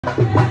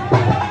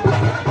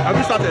Have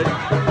you started?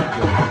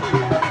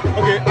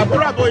 Okay,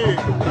 Aboraboye,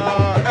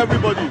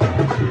 everybody.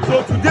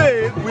 So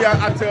today we are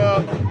at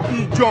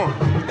Ijan,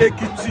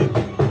 Ekiti.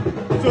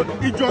 So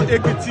Ijan,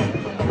 Ekiti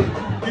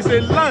is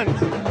a land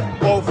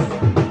of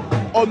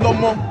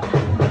Olomo,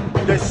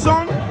 the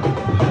son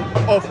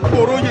of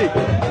Poroye.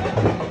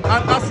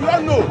 And as you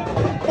all know,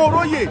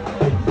 Poroye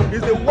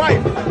is the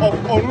wife of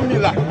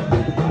ORUNMILA.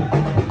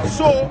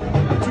 So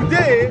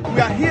today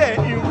we are here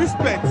in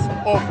respect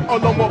of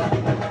Olomo,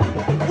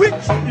 which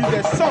is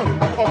the son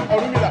of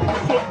ORUNMILA.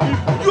 So if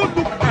you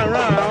look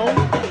around,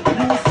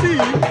 you will see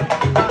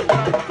that there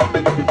are so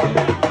many people.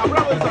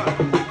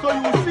 So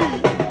you will see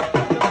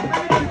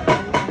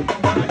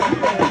that there are many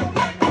people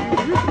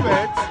in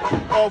respect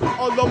of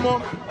Olomo,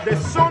 the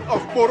son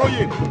of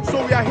Poroye.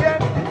 So we are here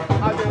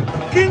at the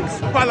King's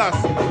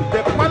Palace,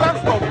 the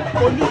Palace of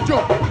Onijo.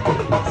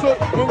 So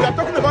when we are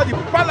talking about the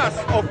Palace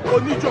of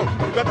Onijo,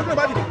 we are talking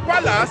about the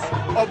Palace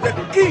of the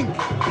King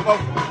of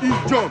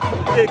Ijan,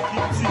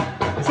 Ekiti.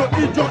 So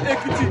Ijan,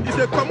 Ekiti is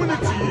a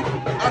community,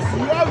 as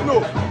you all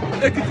know,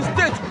 Ekiti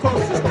State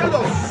consisted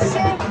of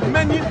so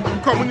many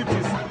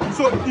communities.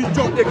 So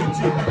Ijan,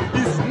 Ekiti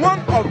is one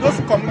of those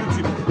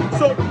communities.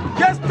 So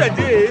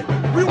yesterday,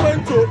 we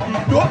went to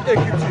Ido,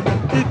 Ekiti.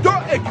 Ido,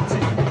 Ekiti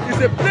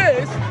is a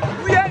place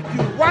where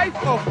the wife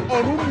of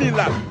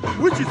ORUNMILA,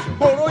 which is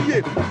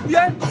Poroye,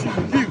 where she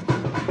lived.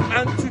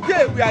 And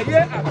today we are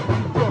here at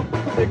Ijan,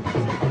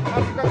 Ekiti.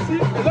 As you can see,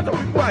 a lot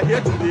of people are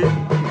here today,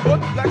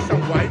 both black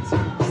and white,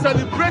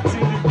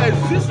 celebrating the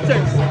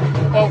existence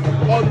of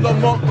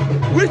Olomo,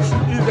 which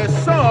is the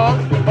son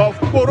of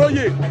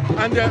Poroye.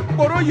 And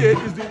Poroye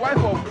is the wife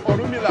of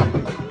ORUNMILA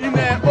in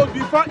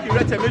Odifa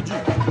Iretemeji.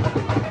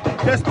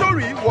 The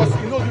story was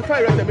in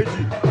Odifa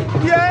Iretemeji,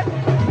 where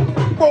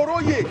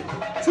Poroye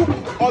took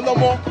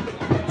Olomo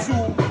to,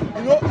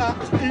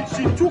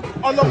 she took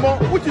Olomo,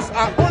 which is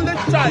her only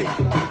child,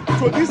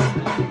 to this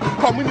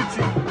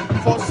community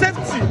for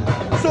safety.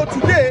 So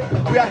today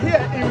we are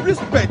here in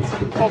respect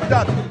of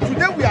that.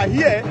 Today we are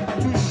here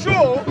to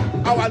show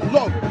our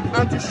love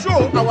and to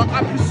show our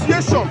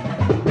appreciation,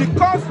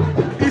 because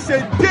it's a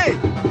day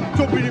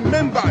to be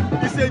remembered.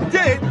 It's a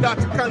day that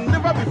can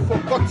never be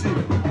forgotten.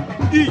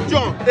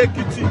 Ijan,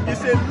 Ekiti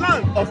is a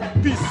land of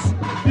peace.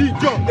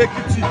 Ijan,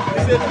 Ekiti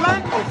is a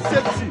land of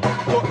safety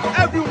for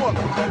everyone.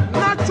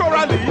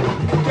 Naturally,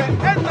 the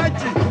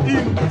energy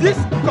in this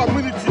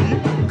community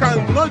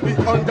cannot be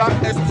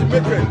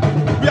underestimated.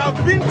 We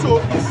have been to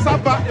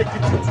Isaba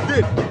Ekiti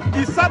today.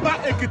 Isaba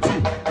Ekiti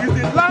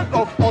is the land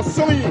of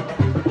Osoyin.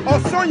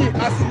 Osoyin,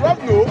 as you all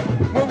know,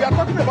 when we are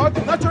talking about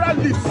the natural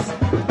leaves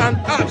and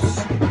herbs,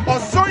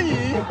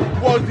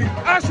 Osoyin was the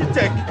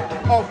architect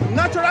of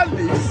natural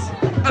leaves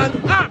and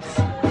herbs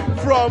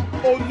from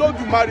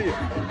Olódùmarè,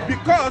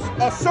 because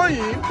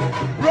Osoyin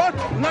brought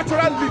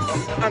natural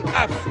leaves and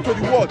herbs to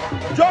the world,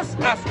 just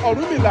as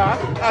ORUNMILA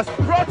has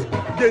brought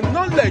the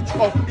knowledge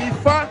of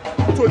Ifa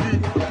to the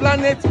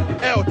planet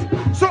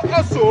Earth. So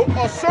also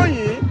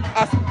Osoyin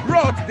has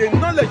brought the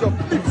knowledge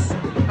of leaves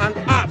and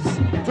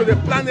herbs to the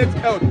planet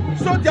Earth.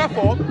 So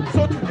therefore,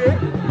 so today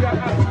we are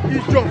at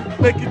Ijan,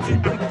 Ekiti,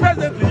 and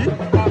presently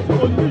at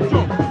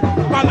Onijo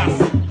Palace.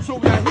 So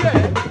we are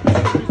here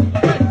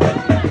to respect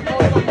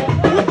Olomo,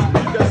 which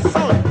is the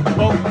son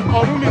of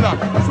ORUNMILA.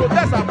 So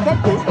that's our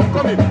purpose of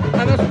coming.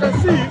 And as you can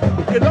see,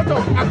 a lot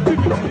of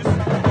activities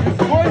is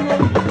going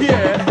on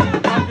here.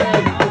 And we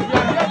are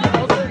here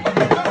because we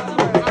want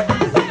to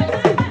appreciate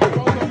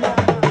Olomo,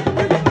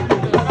 which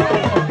is the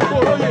son of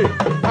Poroye.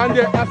 And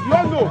as you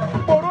all know,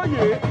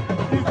 Poroye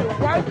is the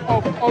wife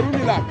of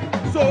ORUNMILA.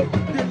 So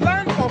the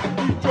land of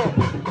Ijan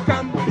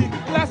can be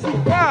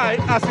classified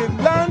as a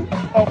land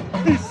of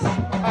peace,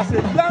 as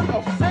a land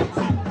of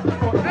safety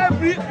for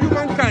every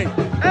humankind,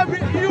 every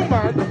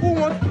human who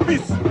wants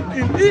peace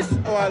in his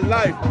or her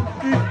life.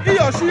 If he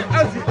or she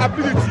has the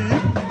ability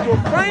to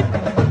find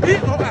he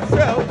or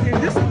herself in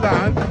this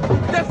land,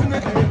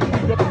 definitely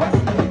the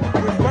person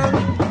will find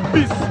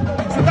peace.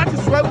 So that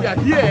is why we are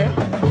here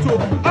to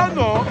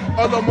honor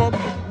Olomo,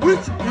 which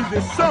is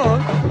the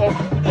son of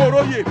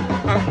Poroye,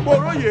 and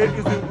Poroye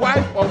is the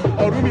wife of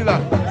ORUNMILA.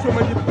 So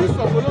may the peace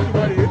of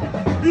Olódùmarè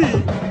be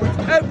with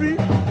every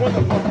one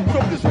of us. So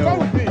please come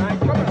with me.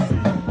 Come and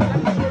see.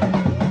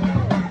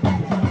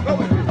 Come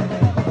with me.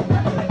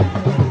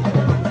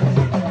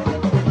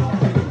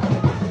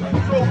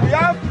 So we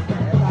have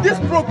this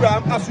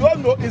program, as you all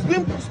know, is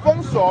being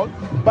sponsored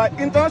by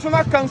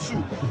International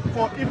Council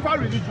for Ifa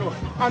Religion,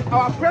 and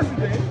our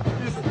president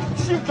is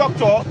Chief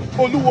Dr.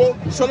 Oluwo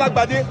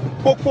Solagbade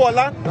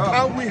Pokuola,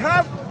 and we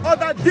have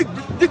other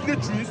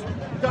dignitaries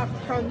that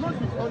cannot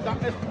be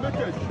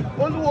underestimated.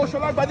 Oluwo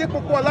Solagbade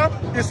Pokuola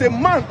is a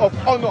man of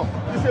honor,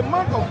 is a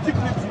man of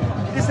dignity,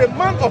 is a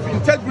man of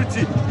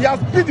integrity. He has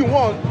been the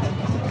one,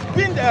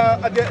 been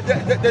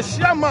the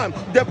chairman,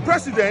 the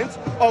president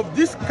of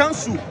this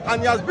council,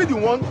 and he has been the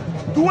one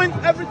doing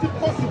everything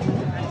possible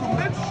to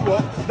make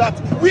sure that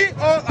we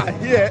all are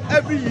here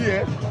every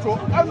year to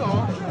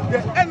honor the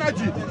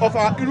energy of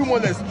our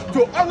Irumoles,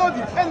 to honor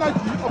the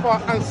energy of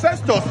our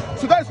ancestors.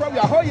 So that is why we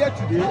are all here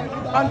today.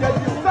 And the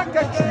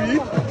Secretary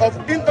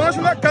of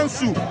International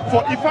Council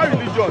for Ifa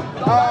Religion,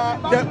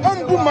 the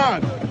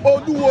Ombudsman,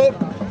 Oluwo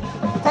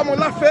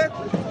Komolafe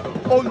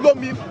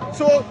Olomi.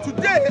 So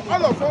today,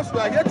 all of us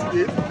are here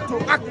today to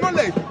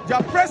acknowledge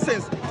their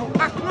presence, to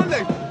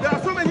acknowledge there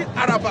are so many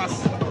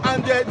Arabas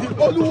and the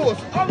Oluwos,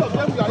 all of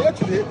them we are here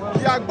today,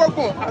 the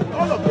Agbogbon and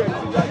all of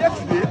them we are here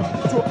today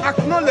to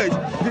acknowledge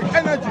the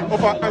energy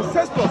of our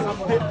ancestors,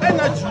 the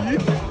energy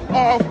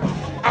of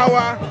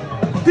our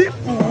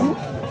people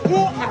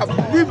who have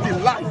lived the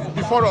life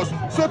before us.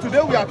 So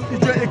today we are at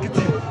Ijan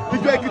Ekiti.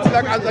 Ijan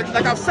Ekiti,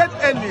 like I've said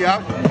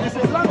earlier, is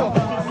a land of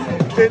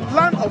peace, a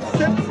land of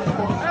safety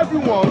for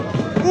everyone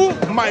who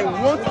might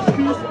want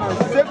peace and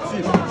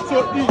safety.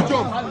 So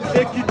Ijan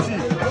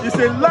Ekiti is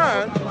a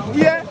land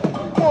where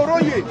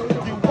POROYE,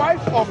 the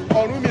wife of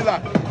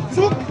ORUNMILA,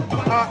 took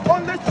her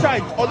only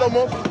child,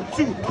 ＯLÓMÓ,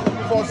 to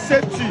for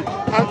safety.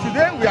 And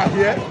today we are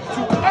here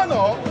to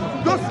honor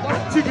those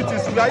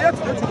activities. We are here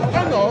today to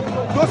honor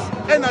those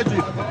energy,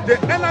 the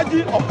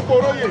energy of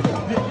POROYE,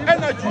 the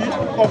energy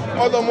of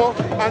ΟΛΟΜΟ.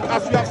 And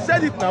as we have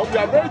said it now, we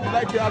are very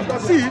delighted. As you can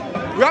see,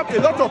 we have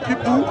a lot of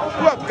people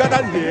who have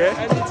gathered here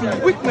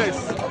to witness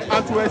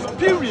and to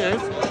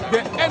experience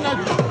the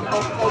energy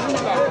of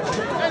ORUNMILA,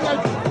 the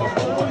energy of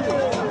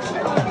POROYE.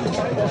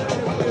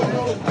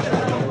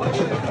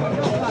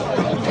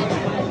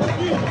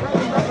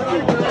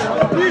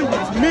 Be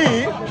with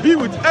me, be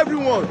with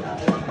everyone.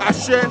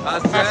 Ashe,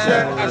 Ashe,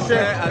 Ashe,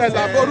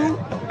 Elaboru,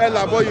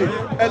 Elaboye,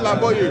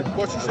 Elaboye,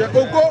 Boshishe,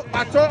 Ogo,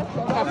 Ato,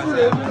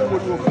 Afure,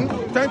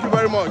 Thank you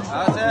very much.